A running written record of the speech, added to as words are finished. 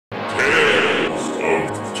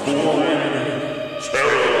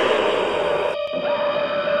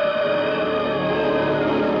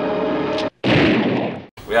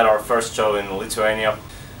first show in Lithuania.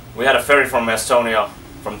 We had a ferry from Estonia,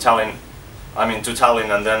 from Tallinn, to Tallinn,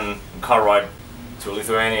 and then a car ride to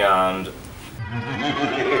Lithuania, and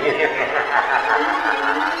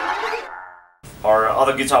our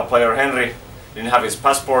other guitar player, Henry, didn't have his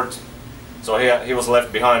passport, so he was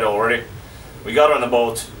left behind already. We got on the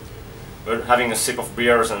boat, we're having a sip of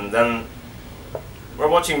beers, and then we're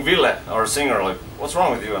watching Ville, our singer, like, what's wrong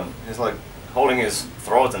with you? And he's like holding his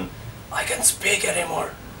throat and, I can't speak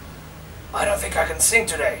anymore. I don't think I can sing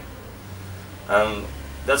today. And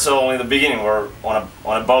that's only the beginning. We're on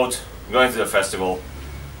a boat going to the festival,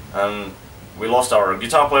 and we lost our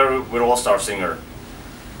guitar player, we lost our singer.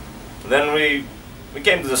 Then we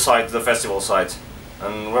came to the site, the festival site,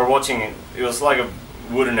 and we're watching it. It was like a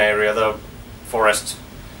wooden area, the Forrest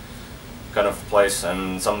kind of place,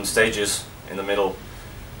 and some stages in the middle.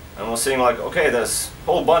 And we're seeing like, okay, there's a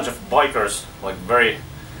whole bunch of bikers, like very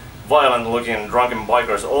violent looking drunken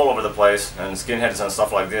bikers all over the place, and skinheads and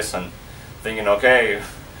stuff like this, and thinking, okay,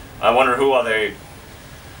 I wonder who are they,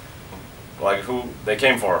 like who they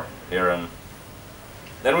came for here. And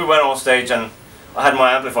then we went on stage, and I had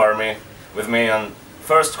my amplifier with me, and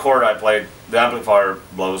first chord I played, the amplifier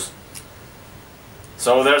blows.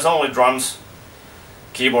 So there's only drums,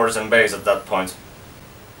 keyboards and bass at that point.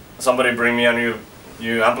 Somebody bring me a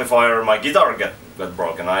new amplifier, my guitar got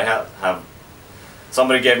broken.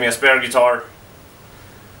 Somebody gave me a spare guitar,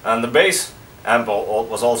 and the bass amp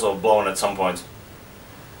was also blown at some point.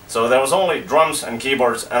 So there was only drums and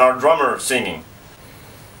keyboards and our drummer singing.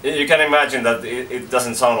 You can imagine that it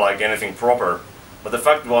doesn't sound like anything proper, but the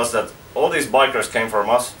fact was that all these bikers came for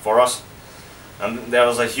us, and there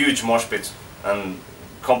was a huge mosh pit and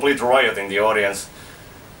complete riot in the audience,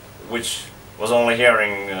 which was only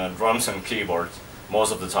hearing drums and keyboards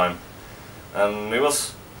most of the time. And it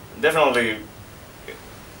was definitely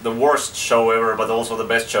the worst show ever, but also the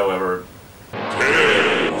best show ever.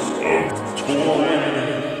 Tales of Toy